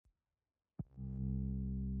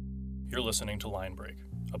You're listening to Line Break,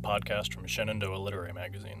 a podcast from Shenandoah Literary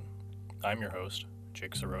Magazine. I'm your host,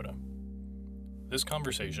 Jake Sirota. This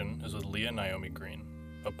conversation is with Leah Naomi Green,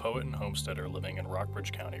 a poet and homesteader living in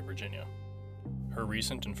Rockbridge County, Virginia. Her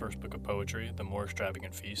recent and first book of poetry, The More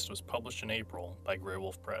Extravagant Feast, was published in April by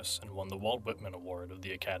Graywolf Press and won the Walt Whitman Award of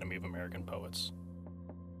the Academy of American Poets.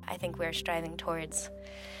 I think we're striving towards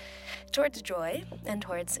joy and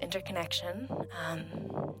towards interconnection,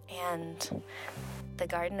 and the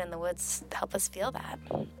garden and the woods help us feel that.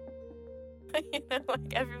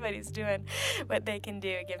 Like everybody's doing what they can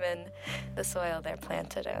do given the soil they're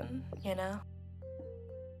planted in,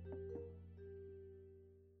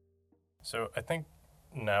 So I think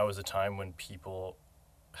now is a time when people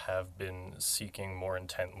have been seeking more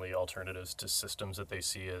intently alternatives to systems that they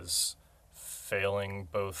see as failing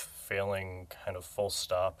kind of full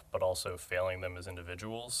stop, but also failing them as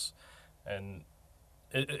individuals. And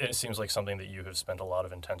it seems like something that you have spent a lot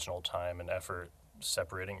of intentional time and effort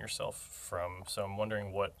separating yourself from. So I'm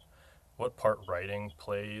wondering what part writing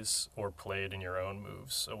plays or played in your own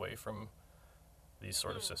moves away from these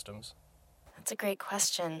sort of systems. That's a great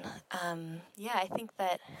question. I think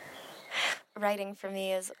that writing for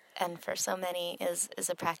me is, and for so many, is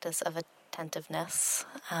a practice of attentiveness.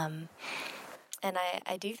 And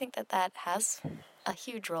I do think that has a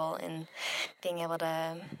huge role in being able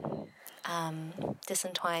to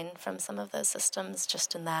disentwine from some of those systems,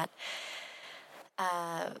 just in that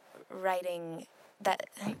writing, that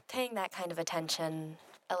paying that kind of attention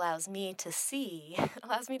allows me to see, it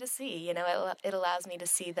allows me to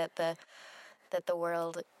see that the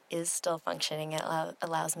world is still functioning. It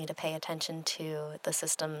allows me to pay attention to the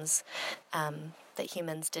systems that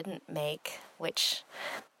humans didn't make, which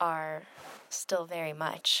are still very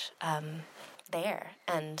much there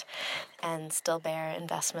and still bear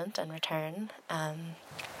investment and return,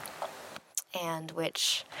 and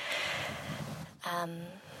which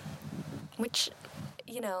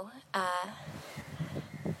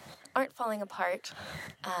aren't falling apart,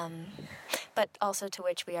 but also to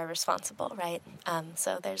which we are responsible, right?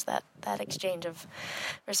 So there's that exchange of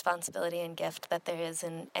responsibility and gift that there is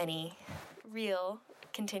in any real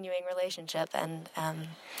continuing relationship, and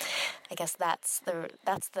I guess that's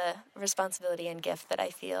the responsibility and gift that I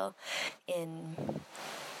feel in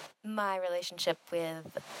my relationship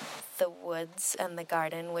with the woods and the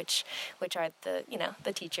garden, which are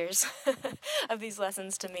the teachers of these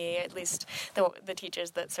lessons to me, at least the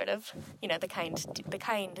teachers that sort of, the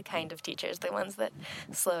kind of teachers, the ones that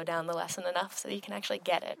slow down the lesson enough so that you can actually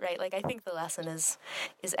get it, right? Like, I think the lesson is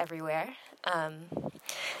everywhere.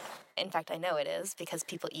 In fact, I know it is, because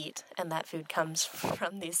people eat, and that food comes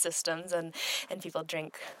from these systems, and people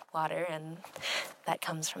drink water, and that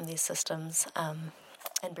comes from these systems,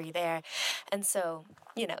 and breathe air. And so,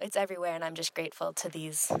 it's everywhere, and I'm just grateful to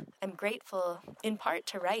these. I'm grateful in part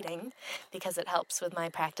to writing, because it helps with my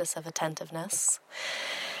practice of attentiveness,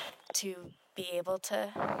 to be able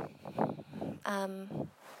to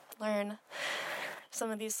learn some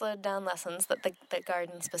of these slowed down lessons that the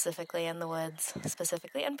garden specifically, and the woods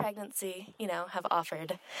specifically, and pregnancy, have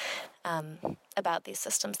offered about these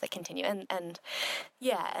systems that continue. And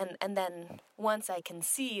then once I can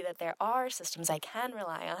see that there are systems I can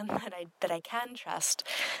rely on, that I can trust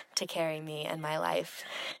to carry me and my life,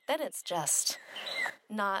 then it's just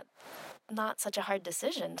not such a hard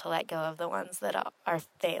decision to let go of the ones that are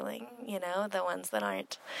failing, the ones that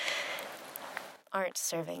aren't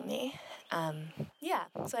serving me.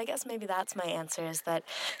 So I guess maybe that's my answer, is that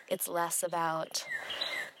it's less about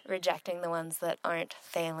rejecting the ones that aren't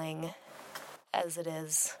failing as it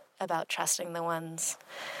is about trusting the ones.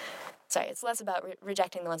 Sorry, it's less about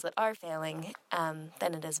rejecting the ones that are failing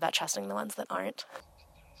than it is about trusting the ones that aren't.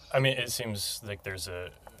 I mean, it seems like there's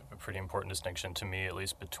a pretty important distinction, to me at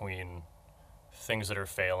least, between things that are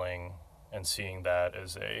failing and seeing that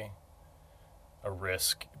as a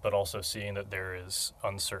risk, but also seeing that there is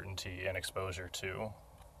uncertainty and exposure to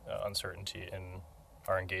uncertainty in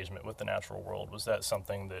our engagement with the natural world. Was that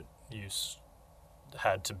something that you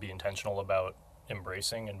had to be intentional about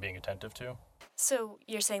embracing and being attentive to? So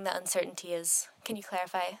you're saying that uncertainty is, can you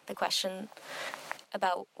clarify the question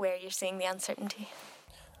about where you're seeing the uncertainty?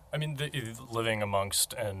 I mean, living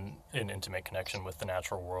amongst and in intimate connection with the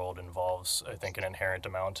natural world involves, I think, an inherent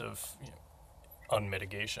amount of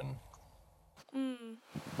unmitigation.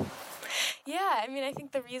 Yeah, I mean, I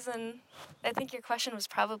think your question was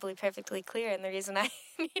probably perfectly clear, and the reason I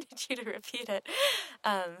needed you to repeat it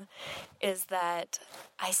is that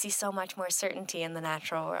I see so much more certainty in the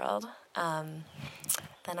natural world than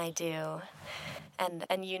than I do.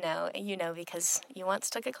 And you know because you once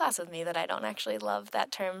took a class with me that I don't actually love that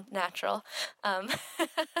term natural. I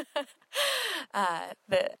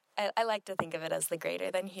like to think of it as the greater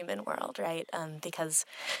than human world, right? Because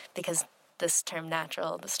this term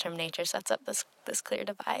natural, this term nature sets up this clear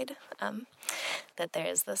divide, that there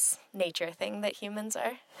is this nature thing that humans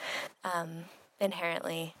are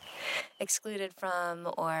inherently excluded from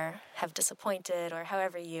or have disappointed, or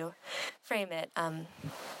however you frame it.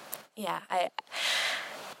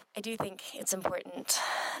 I do think it's important,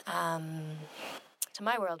 to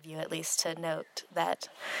my worldview at least, to note that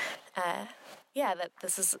that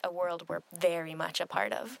this is a world we're very much a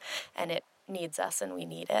part of, and it needs us and we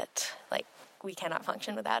need it. Like, we cannot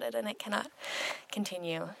function without it, and it cannot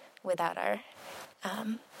continue without our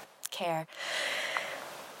care.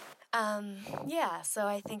 So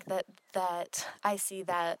I think that I see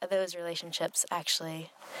those relationships actually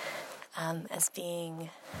as being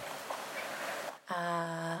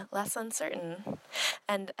less uncertain.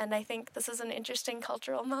 And I think this is an interesting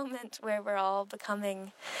cultural moment where we're all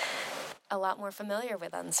becoming a lot more familiar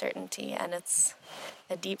with uncertainty, and it's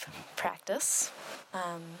a deep practice.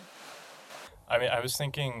 I was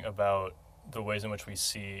thinking about the ways in which we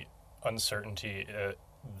see uncertainty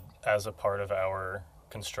as a part of our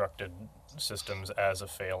constructed systems as a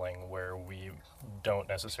failing, where we don't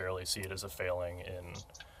necessarily see it as a failing in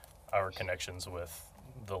our connections with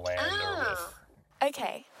the land or with...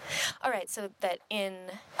 Okay. All right, so that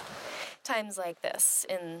in times like this,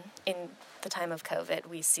 in the time of COVID,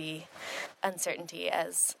 we see uncertainty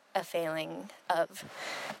as a failing of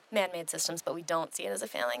man-made systems, but we don't see it as a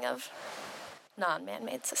failing of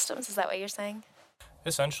non-man-made systems. Is that what you're saying?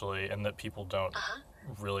 Essentially, and that people don't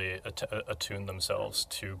really attune themselves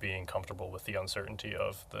to being comfortable with the uncertainty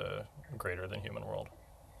of the greater than human world.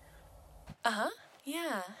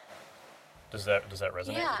 Yeah. Does that resonate with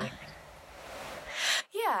you?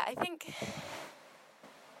 Yeah, I think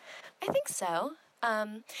so.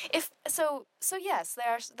 Yes,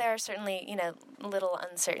 there are certainly, little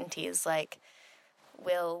uncertainties, like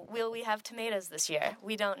will we have tomatoes this year?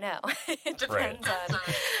 We don't know. It depends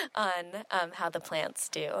on how the plants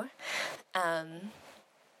do.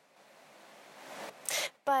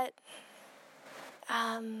 But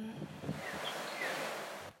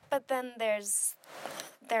then there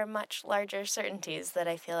are much larger certainties that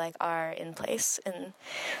I feel like are in place in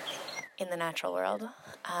the natural world.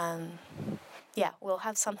 We'll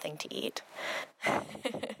have something to eat.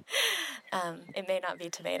 It may not be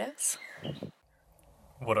tomatoes.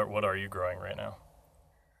 What are you growing right now?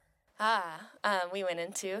 We went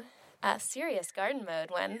into serious garden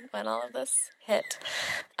mode when all of this hit.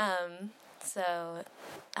 So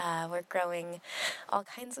we're growing all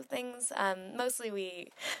kinds of things. Mostly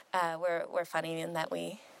we're funny in that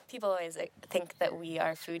people always think that we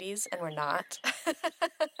are foodies, and we're not.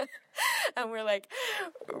 And we're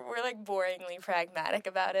boringly pragmatic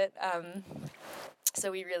about it. So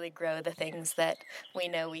we really grow the things that we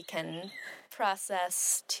know we can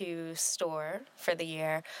process to store for the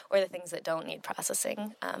year, or the things that don't need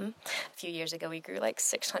processing. A few years ago, we grew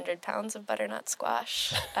 600 pounds of butternut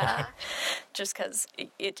squash, just because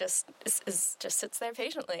it just sits there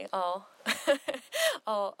patiently all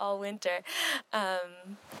winter.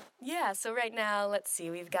 So right now, let's see,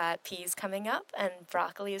 we've got peas coming up, and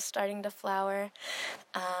broccoli is starting to flower.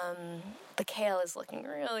 The kale is looking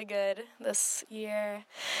really good this year.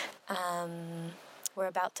 We're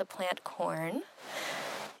about to plant corn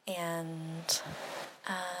and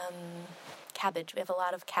cabbage. We have a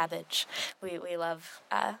lot of cabbage. We love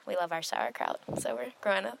our sauerkraut, so we're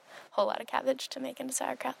growing a whole lot of cabbage to make into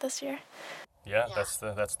sauerkraut this year. Yeah. That's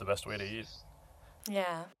the best way to eat.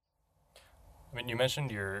 Yeah. You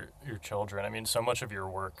mentioned your children. So much of your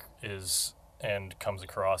work is and comes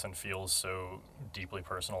across and feels so deeply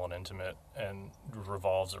personal and intimate, and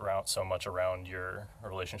revolves so much around your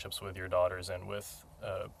relationships with your daughters and with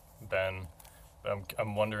Ben. But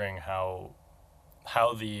I'm wondering how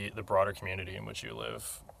the broader community in which you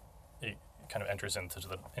live, it kind of enters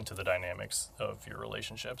into the dynamics of your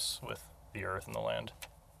relationships with the earth and the land.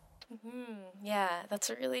 Yeah,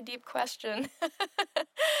 that's a really deep question.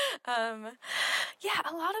 A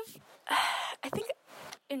lot of, I think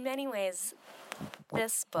in many ways,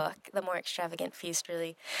 this book, The More Extravagant Feast,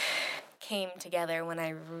 really came together when I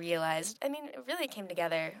realized, it really came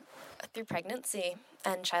together through pregnancy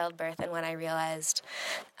and childbirth, and when I realized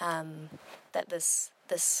that this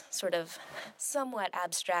sort of somewhat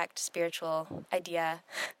abstract spiritual idea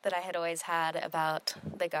that I had always had about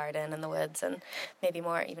the garden and the woods, and maybe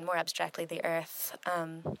even more abstractly the earth,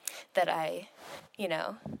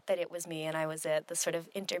 that it was me and I was it, the sort of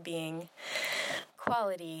interbeing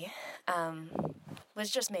quality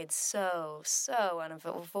was just made so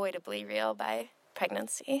unavoidably real by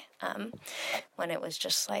pregnancy, when it was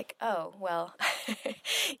just like, oh, well,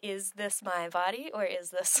 is this my body or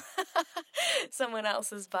is this someone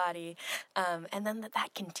else's body? And then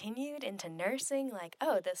that continued into nursing, like,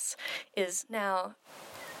 oh, this is now,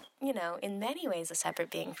 in many ways a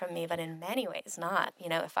separate being from me, but in many ways not.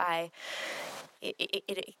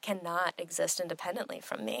 If it cannot exist independently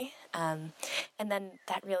from me. And then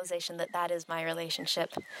that realization that is my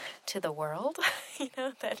relationship to the world,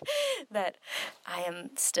 that I am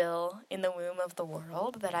still in the womb of the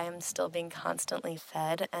world, that I am still being constantly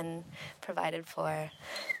fed and provided for.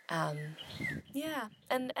 And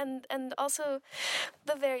also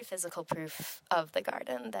the very physical proof of the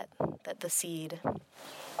garden, that the seed,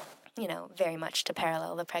 very much to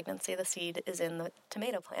parallel the pregnancy, the seed is in the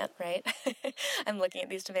tomato plant, right? I'm looking at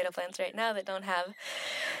these tomato plants right now that don't have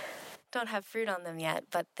fruit on them yet,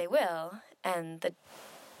 but they will, and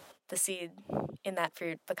the seed in that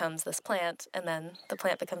fruit becomes this plant, and then the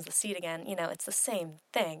plant becomes the seed again. It's the same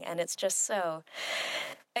thing, and it's just so,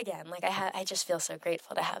 again, like I just feel so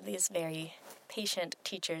grateful to have these very patient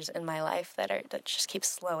teachers in my life that just keep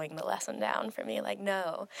slowing the lesson down for me. Like,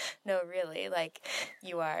 no, really, like,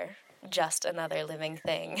 you are just another living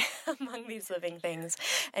thing among these living things,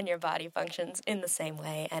 and your body functions in the same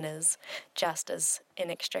way and is just as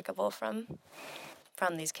inextricable from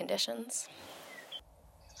these conditions.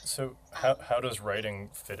 So how does writing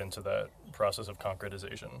fit into that process of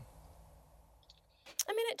concretization?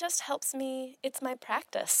 I mean, it just helps me. It's my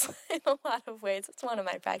practice in a lot of ways. It's one of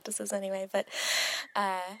my practices anyway, but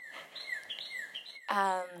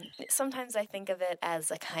sometimes I think of it as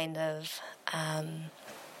a kind of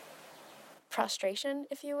prostration,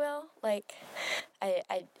 if you will. Like,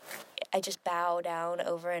 I just bow down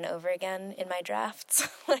over and over again in my drafts,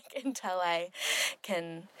 like, until I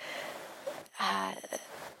can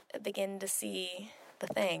begin to see the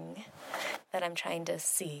thing that I'm trying to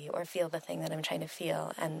see, or feel the thing that I'm trying to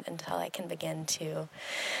feel, and until I can begin to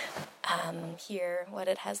hear what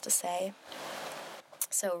it has to say.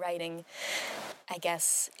 So writing, I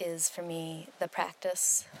guess, is for me the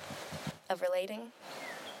practice of relating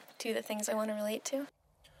to the things I want to relate to.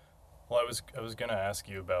 Well, I was going to ask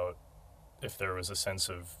you about if there was a sense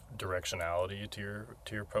of directionality to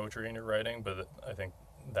your poetry and your writing, but I think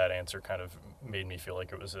that answer kind of made me feel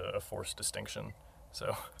like it was a forced distinction.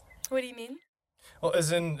 So, what do you mean? Well,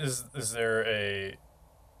 as in, is there a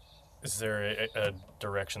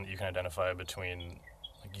direction that you can identify between,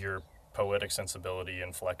 like, your poetic sensibility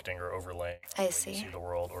inflecting or overlaying the way you see the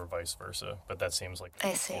world, or vice versa? But that seems like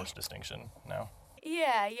a forced distinction now.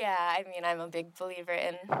 Yeah. I mean, I'm a big believer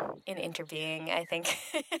in interbeing, I think.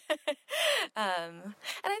 And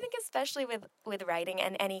I think especially with writing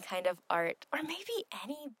and any kind of art, or maybe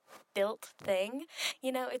any built thing,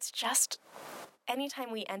 it's just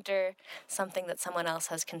anytime we enter something that someone else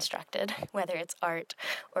has constructed, whether it's art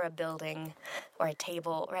or a building or a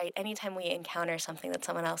table, right? Anytime we encounter something that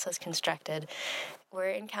someone else has constructed,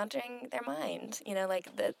 we're encountering their mind,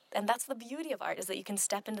 and that's the beauty of art, is that you can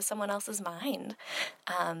step into someone else's mind.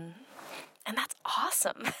 And that's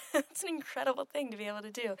awesome. It's an incredible thing to be able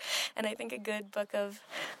to do. And I think a good book of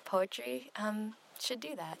poetry should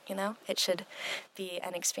do that, It should be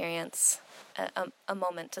an experience, a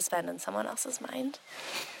moment to spend in someone else's mind.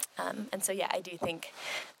 And so, yeah, I do think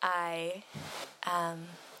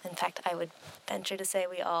in fact, I would venture to say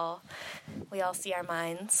we all see our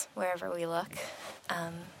minds wherever we look.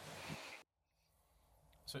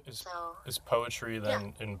 So is poetry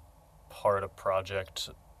then in part a project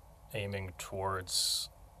aiming towards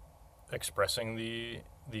expressing the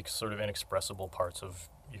sort of inexpressible parts of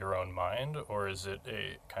your own mind, or is it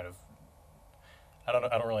a kind of, I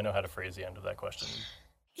don't really know how to phrase the end of that question.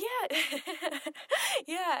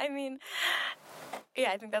 Yeah. I mean,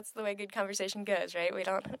 I think that's the way good conversation goes, right? We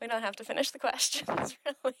don't have to finish the questions,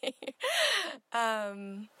 really.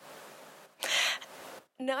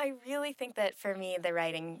 No, I really think that for me,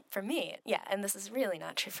 and this is really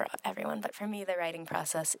not true for everyone, but for me, the writing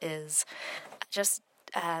process is just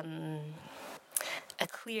a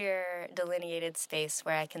clear, delineated space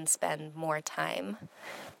where I can spend more time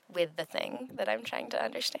with the thing that I'm trying to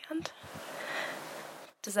understand.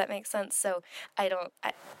 Does that make sense? So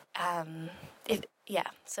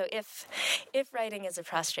if writing is a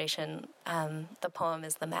prostration, the poem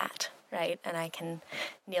is the mat, right? And I can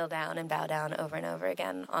kneel down and bow down over and over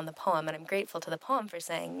again on the poem, and I'm grateful to the poem for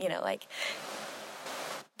saying,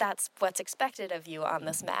 that's what's expected of you on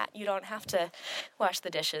this mat. You don't have to wash the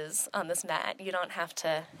dishes on this mat. You don't have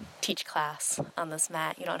to teach class on this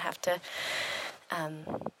mat. You don't have to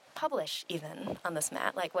publish even on this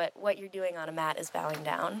mat. Like what you're doing on a mat is bowing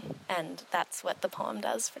down, and that's what the poem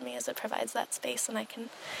does for me, is it provides that space, and I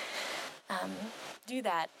can do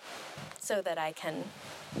that so that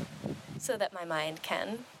my mind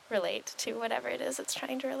can relate to whatever it is it's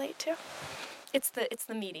trying to relate to. It's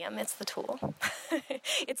the medium, it's the tool.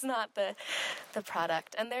 It's not the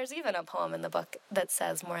product. And there's even a poem in the book that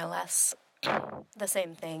says more or less the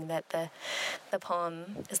same thing, that the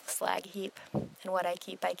poem is the slag heap, and what I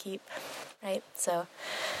keep, right? So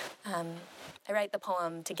I write the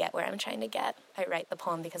poem to get where I'm trying to get. I write the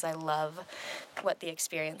poem because I love what the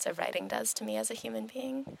experience of writing does to me as a human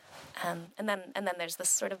being. And then there's this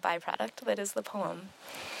sort of byproduct that is the poem.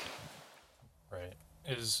 Right.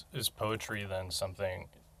 Is poetry then something,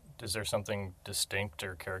 is there something distinct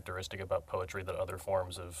or characteristic about poetry that other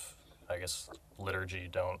forms of, I guess, liturgy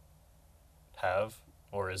don't have?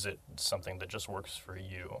 Or is it something that just works for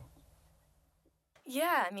you?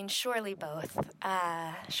 Yeah, I mean, surely both.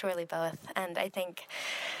 And I think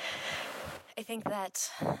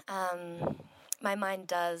that my mind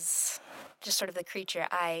does, just sort of the creature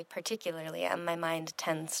I particularly am, my mind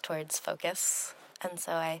tends towards focus. And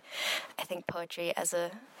so I think poetry as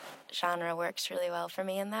a genre works really well for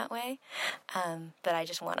me in that way. But I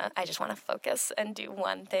just wanna focus and do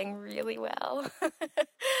one thing really well.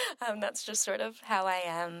 That's just sort of how I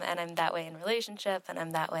am, and I'm that way in relationship, and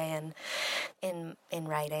I'm that way in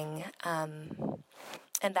writing.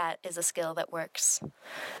 And that is a skill that works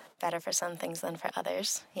better for some things than for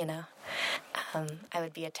others, you know. I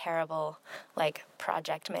would be a terrible,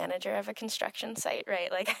 project manager of a construction site,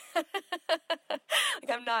 right? Like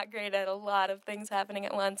I'm not great at a lot of things happening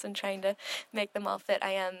at once and trying to make them all fit.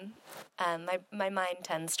 I am, my mind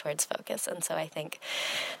tends towards focus, and so I think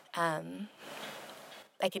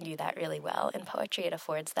I can do that really well in poetry. It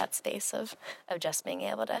affords that space of just being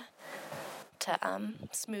able to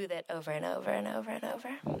smooth it over and over and over and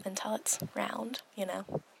over until it's round, you know.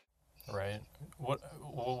 Right.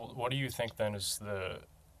 What do you think then is the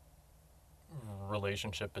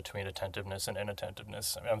relationship between attentiveness and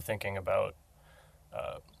inattentiveness? I mean, I'm thinking about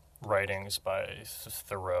writings by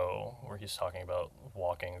Thoreau, where he's talking about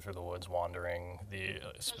walking through the woods, wandering, the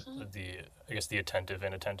attentive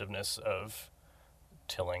inattentiveness of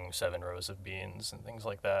tilling 7 rows of beans and things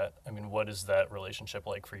like that. I mean, what is that relationship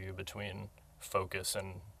like for you between focus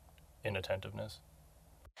and inattentiveness?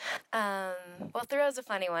 Well, Thoreau's a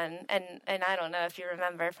funny one, and I don't know if you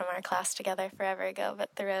remember from our class together forever ago,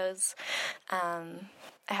 but Thoreau's, I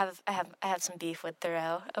have some beef with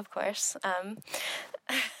Thoreau, of course. I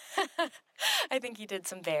think he did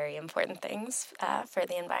some very important things for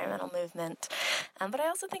the environmental movement, but I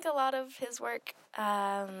also think a lot of his work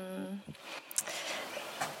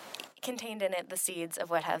contained in it the seeds of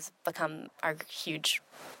what has become our huge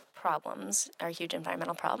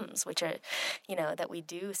environmental problems, which are, you know, that we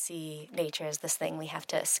do see nature as this thing we have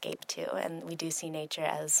to escape to, and we do see nature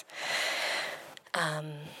as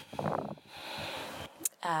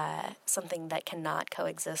something that cannot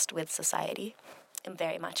coexist with society, and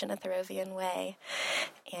very much in a Thoreauvian way.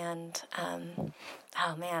 And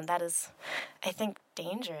oh man, that is, I think,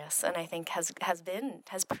 dangerous, and I think has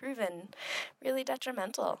proven really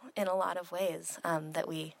detrimental in a lot of ways, that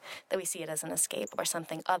we see it as an escape or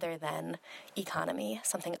something other than economy,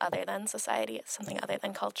 something other than society, something other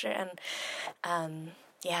than culture. And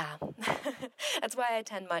yeah, that's why I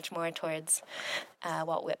tend much more towards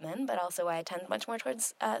Walt Whitman, but also why I tend much more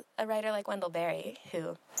towards a writer like Wendell Berry,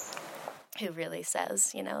 who really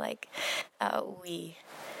says, you know,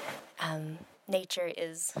 nature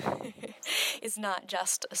is is not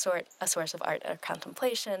just a source of art or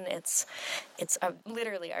contemplation. It's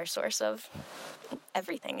literally our source of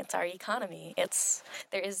everything. It's our economy.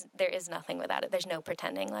 There is nothing without it. There's no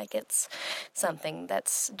pretending like it's something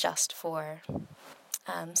that's just for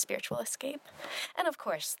spiritual escape. And of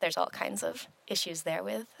course, there's all kinds of issues there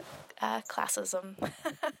with classism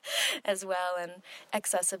as well, and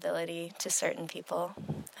accessibility to certain people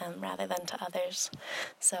rather than to others.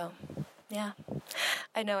 So, yeah.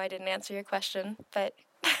 I know I didn't answer your question, but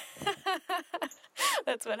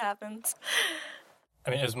that's what happens.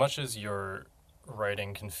 I mean, as much as your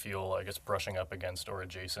writing can feel, I guess, brushing up against or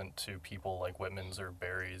adjacent to people like Whitman's or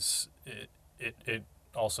Berry's, it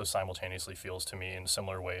also simultaneously feels to me in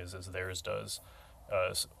similar ways as theirs does,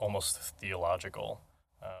 almost theological.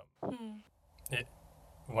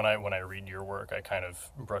 When I read your work, I kind of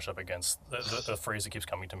brush up against the phrase that keeps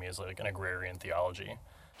coming to me is like an agrarian theology.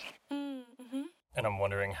 Mm-hmm. And I'm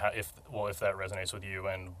wondering if that resonates with you,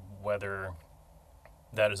 and whether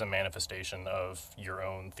that is a manifestation of your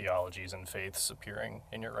own theologies and faiths appearing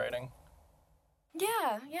in your writing.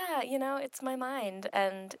 Yeah, it's my mind,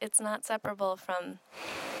 and it's not separable from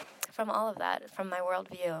all of that, from my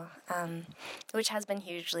worldview, which has been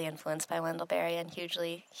hugely influenced by Wendell Berry and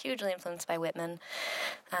hugely influenced by Whitman.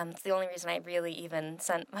 It's the only reason I really even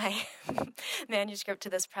sent my manuscript to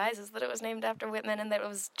this prize is that it was named after Whitman and that it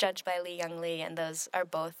was judged by Lee Young Lee, and those are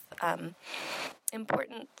both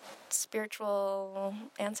important spiritual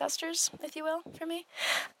ancestors, if you will, for me.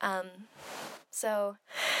 So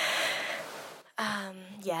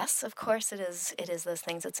yes, of course it is those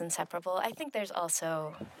things. It's inseparable. I think there's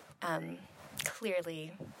also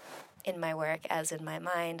clearly in my work, as in my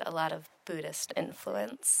mind, a lot of Buddhist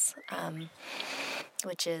influence,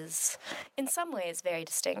 which is in some ways very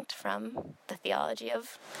distinct from the theology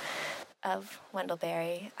of Wendell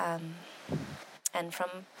Berry, and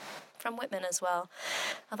from Whitman as well.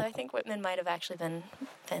 Although I think Whitman might have actually been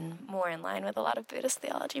more in line with a lot of Buddhist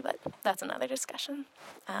theology, but that's another discussion.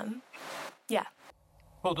 Yeah.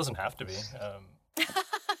 Well, it doesn't have to be.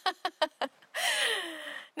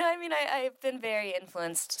 No, I mean, I've been very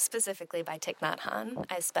influenced specifically by Thich Nhat Hanh.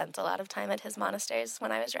 I spent a lot of time at his monasteries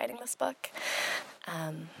when I was writing this book.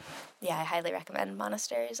 Yeah, I highly recommend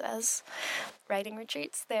monasteries as writing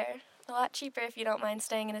retreats. They're a lot cheaper if you don't mind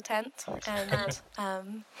staying in a tent, and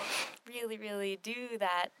really, really do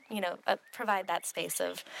that, provide that space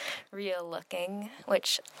of real looking,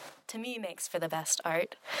 which to me makes for the best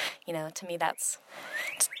art. To me that's...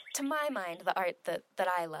 To my mind, the art that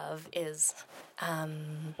I love is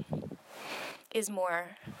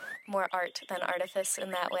more art than artifice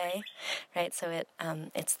in that way, right? So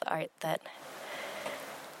it's the art that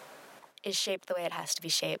is shaped the way it has to be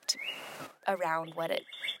shaped around what it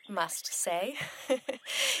must say.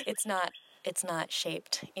 It's not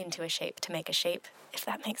shaped into a shape to make a shape, if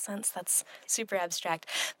that makes sense. That's super abstract,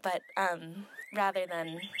 but rather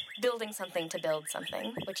than building something to build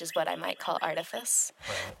something, which is what I might call artifice.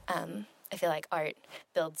 I feel like art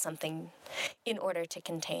builds something in order to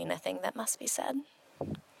contain a thing that must be said.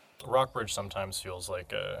 Rockbridge sometimes feels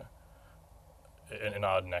like an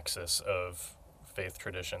odd nexus of faith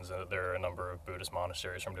traditions. There are a number of Buddhist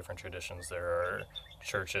monasteries from different traditions. There are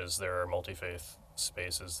churches, there are multi-faith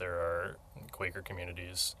spaces, there are Quaker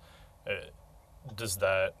communities. Does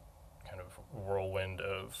that kind of whirlwind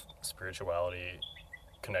of spirituality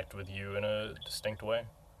connect with you in a distinct way?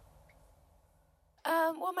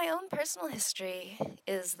 Well, my own personal history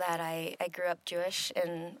is that I grew up Jewish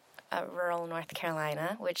in rural North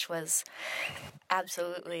Carolina, which was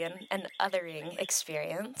absolutely an othering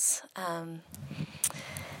experience.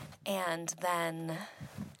 And then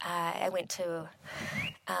I went to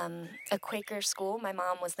a Quaker school. My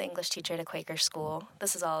mom was the English teacher at a Quaker school.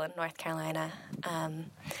 This is all in North Carolina.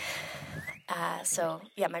 So,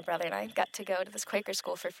 yeah, my brother and I got to go to this Quaker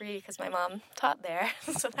school for free because my mom taught there.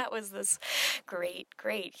 So that was this great,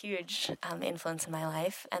 huge influence in my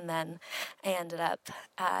life. And then I ended up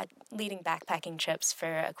leading backpacking trips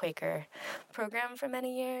for a Quaker program for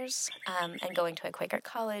many years, and going to a Quaker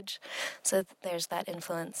college. So there's that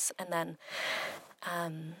influence. And then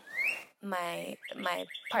my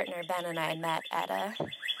partner Ben and I met at a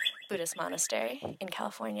Buddhist monastery in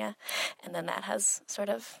California, and then that has sort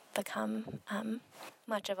of become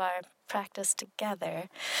much of our practice together.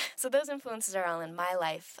 So those influences are all in my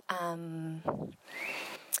life, but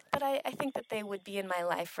I think that they would be in my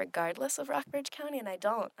life regardless of Rockbridge County, and I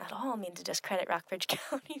don't at all mean to discredit Rockbridge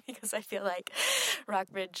County, because I feel like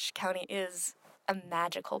Rockbridge County is a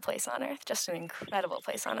magical place on earth, just an incredible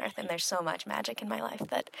place on earth, and there's so much magic in my life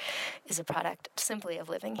that is a product simply of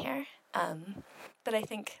living here. But I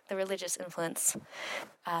think the religious influence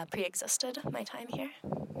pre-existed my time here.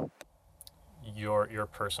 Your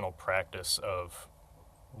personal practice of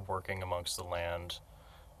working amongst the land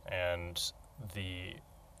and the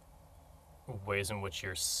ways in which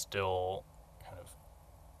you're still kind of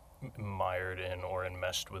mired in or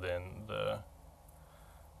enmeshed within the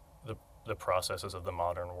processes of the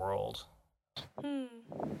modern world.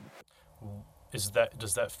 Does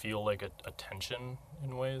that feel like a tension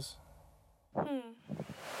in ways?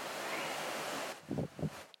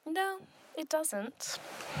 No, it doesn't.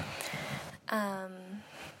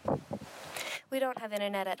 We don't have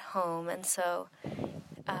internet at home, and so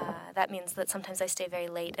that means that sometimes I stay very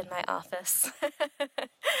late in my office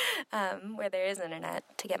where there is internet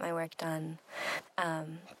to get my work done.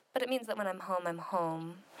 But it means that when I'm home,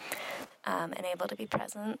 and able to be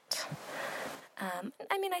present.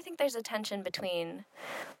 I think there's a tension between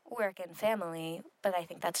work and family, but I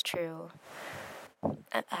think that's true.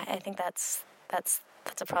 I think that's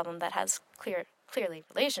a problem that has clearly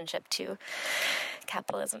relationship to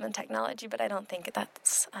capitalism and technology, but I don't think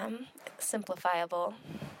that's simplifiable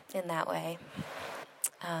in that way.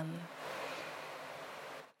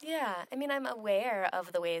 Yeah, I mean, I'm aware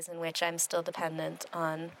of the ways in which I'm still dependent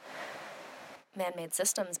on man-made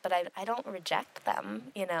systems, but I don't reject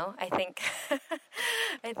them. I think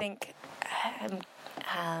I think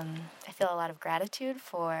I feel a lot of gratitude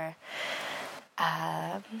for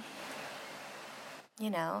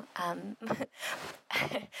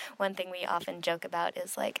one thing we often joke about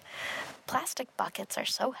is like plastic buckets are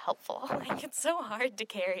so helpful. Like it's so hard to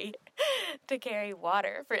carry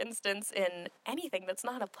water, for instance, in anything that's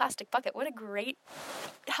not a plastic bucket. What a great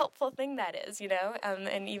helpful thing that is,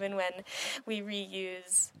 and even when we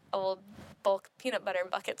reuse old bulk peanut butter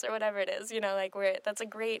buckets or whatever it is, that's a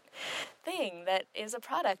great thing that is a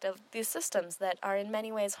product of these systems that are in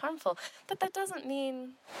many ways harmful. But that doesn't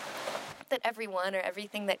mean that everyone or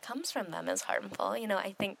everything that comes from them is harmful.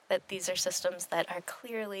 I think that these are systems that are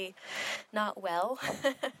clearly not well.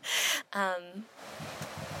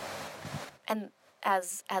 And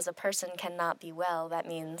as a person cannot be well, that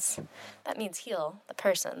means heal the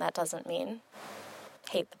person. That doesn't mean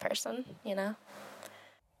hate the person,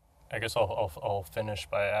 I guess I'll finish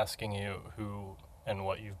by asking you who and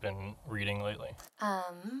what you've been reading lately.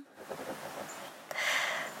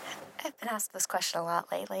 I've been asked this question a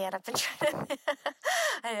lot lately, and I've been trying to...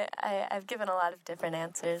 I've given a lot of different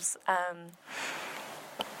answers.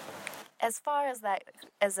 As far as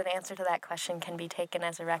as an answer to that question can be taken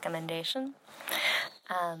as a recommendation,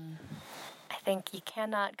 I think you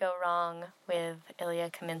cannot go wrong with Ilya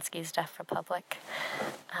Kaminsky's Deaf Republic,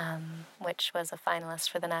 which was a finalist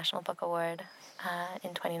for the National Book Award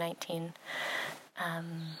in 2019.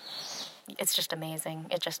 It's just amazing.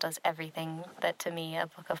 It just does everything that, to me, a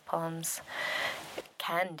book of poems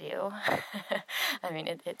can do. I mean,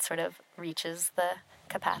 it sort of reaches the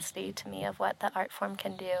capacity, to me, of what the art form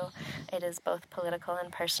can do. It is both political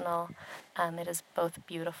and personal. It is both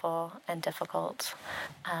beautiful and difficult.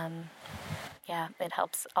 It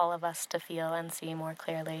helps all of us to feel and see more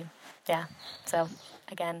clearly. Yeah. So,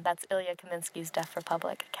 again, that's Ilya Kaminsky's Deaf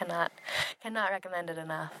Republic. Cannot recommend it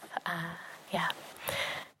enough.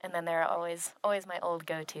 And then there are always my old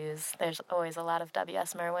go-tos. There's always a lot of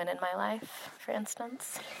W.S. Merwin in my life, for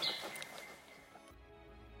instance.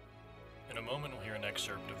 In a moment, we'll hear an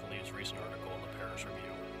excerpt of Lee's recent article in the Paris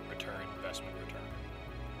Review, Return, Investment, Return.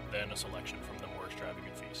 Then a selection from the More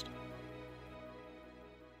Extravagant Feast.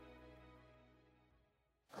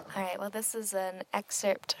 All right, well, this is an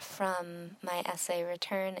excerpt from my essay,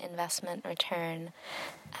 Return, Investment, Return,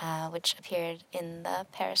 which appeared in the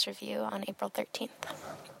Paris Review on April 13th.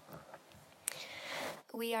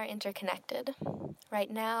 We are interconnected.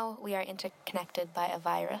 Right now, we are interconnected by a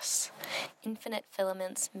virus. Infinite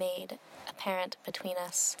filaments made apparent between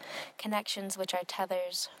us, connections which are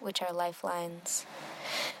tethers, which are lifelines.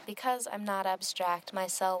 Because I'm not abstract, my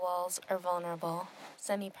cell walls are vulnerable,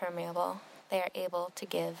 semi-permeable. They are able to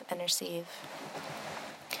give and receive.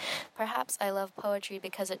 Perhaps I love poetry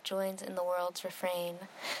because it joins in the world's refrain.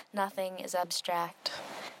 Nothing is abstract.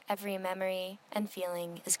 Every memory and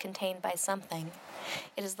feeling is contained by something.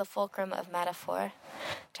 It is the fulcrum of metaphor,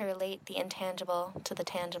 to relate the intangible to the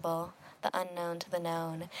tangible, the unknown to the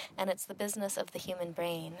known, and it's the business of the human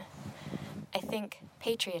brain. I think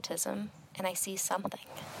patriotism, and I see something.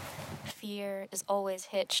 Fear is always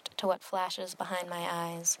hitched to what flashes behind my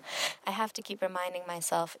eyes. I have to keep reminding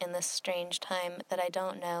myself in this strange time that I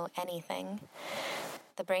don't know anything.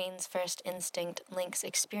 The brain's first instinct links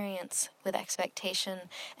experience with expectation,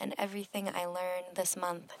 and everything I learn this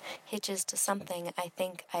month hitches to something I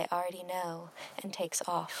think I already know and takes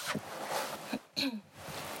off.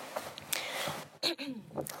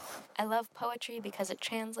 I love poetry because it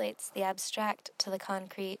translates the abstract to the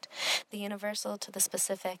concrete, the universal to the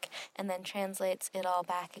specific, and then translates it all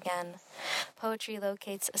back again. Poetry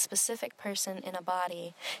locates a specific person in a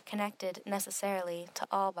body, connected necessarily to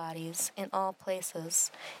all bodies, in all places.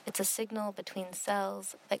 It's a signal between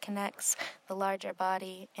cells that connects the larger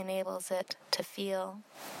body, enables it to feel.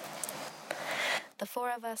 The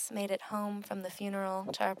four of us made it home from the funeral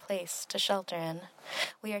to our place to shelter in.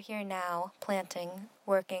 We are here now, planting,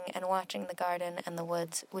 working, and watching the garden and the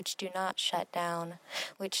woods, which do not shut down,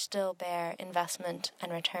 which still bear investment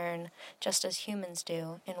and return, just as humans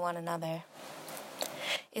do in one another.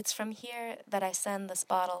 It's from here that I send this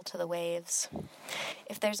bottle to the waves.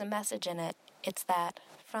 If there's a message in it, it's that,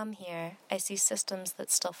 From here, I see systems that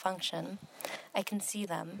still function. I can see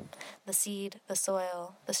them: the seed, the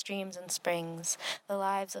soil, the streams and springs, the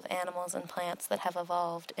lives of animals and plants that have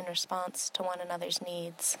evolved in response to one another's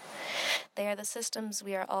needs. They are the systems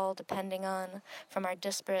we are all depending on from our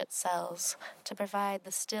disparate cells to provide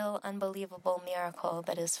the still unbelievable miracle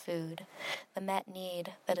that is food, the met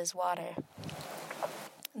need that is water.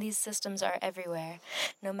 These systems are everywhere,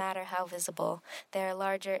 no matter how visible. They are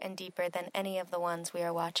larger and deeper than any of the ones we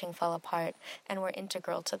are watching fall apart, and we're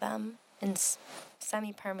integral to them,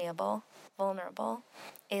 semi-permeable, vulnerable,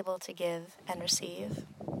 able to give and receive.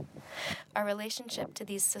 Our relationship to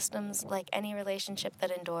these systems, like any relationship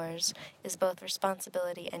that endures, is both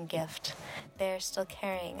responsibility and gift. They are still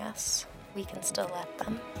carrying us. We can still let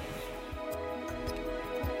them.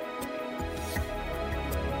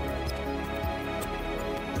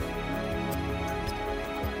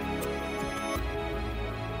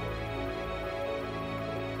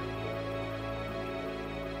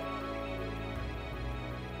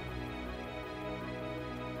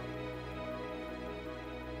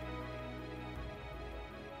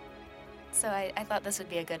 So I thought this would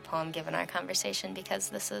be a good poem given our conversation, because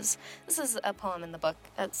this is a poem in the book.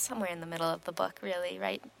 It's somewhere in the middle of the book, really,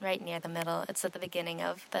 right near the middle. It's at the beginning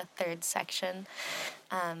of the third section,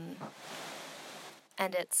 and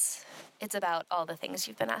it's about all the things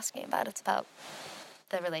you've been asking about. It's about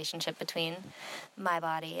the relationship between my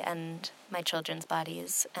body and my children's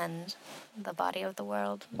bodies and the body of the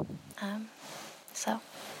world. So,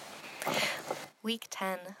 Week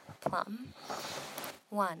 10, Plum.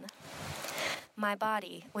 1. My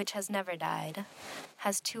body, which has never died,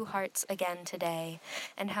 has 2 hearts again today,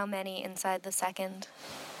 and how many inside the second?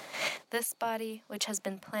 This body, which has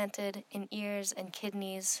been planted in ears and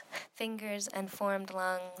kidneys, fingers and formed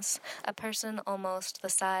lungs, a person almost the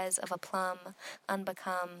size of a plum,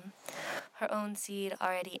 unbecome, her own seed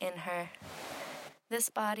already in her. This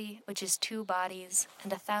body, which is 2 bodies,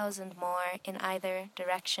 and 1,000 more in either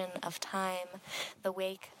direction of time, the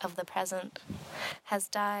wake of the present, has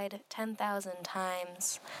died 10,000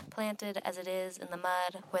 times, planted as it is in the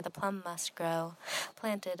mud where the plum must grow,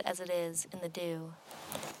 planted as it is in the dew.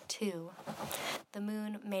 2. The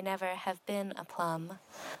moon may never have been a plum.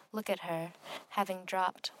 Look at her, having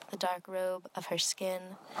dropped the dark robe of her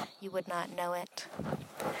skin, you would not know it.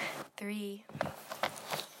 3.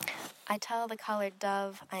 I tell the collared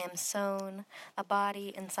dove I am sown, a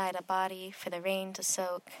body inside a body for the rain to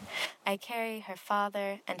soak. I carry her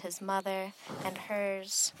father and his mother and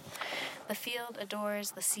hers. The field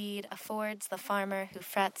adores the seed, affords the farmer who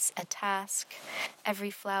frets a task.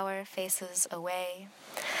 Every flower faces away.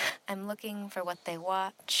 I'm looking for what they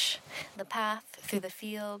watch. The path through the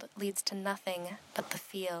field leads to nothing but the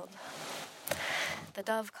field. The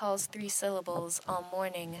dove calls 3 syllables all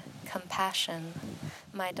morning, compassion,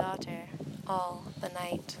 my daughter, all the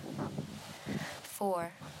night.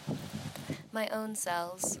 4. My own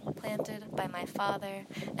cells, planted by my father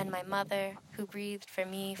and my mother, who breathed for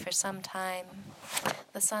me for some time.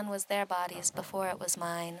 The sun was their bodies before it was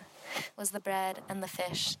mine, was the bread and the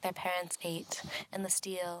fish their parents ate, and the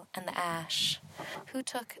steel and the ash. Who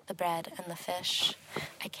took the bread and the fish?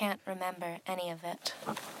 I can't remember any of it.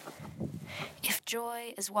 If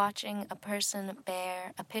joy is watching a person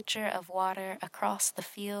bear a pitcher of water across the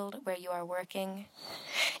field where you are working,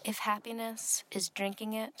 if happiness is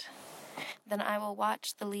drinking it, then I will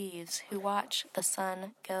watch the leaves who watch the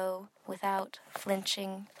sun go without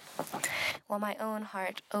flinching, while my own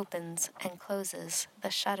heart opens and closes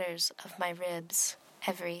the shutters of my ribs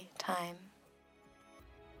every time.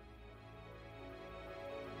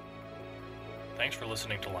 Thanks for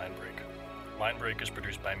listening to Line Break. Line Break is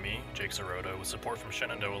produced by me, Jake Sirota, with support from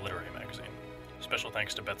Shenandoah Literary Magazine. Special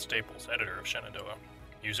thanks to Beth Staples, editor of Shenandoah.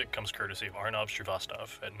 Music comes courtesy of Arnav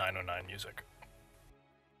Srivastava at 909 Music.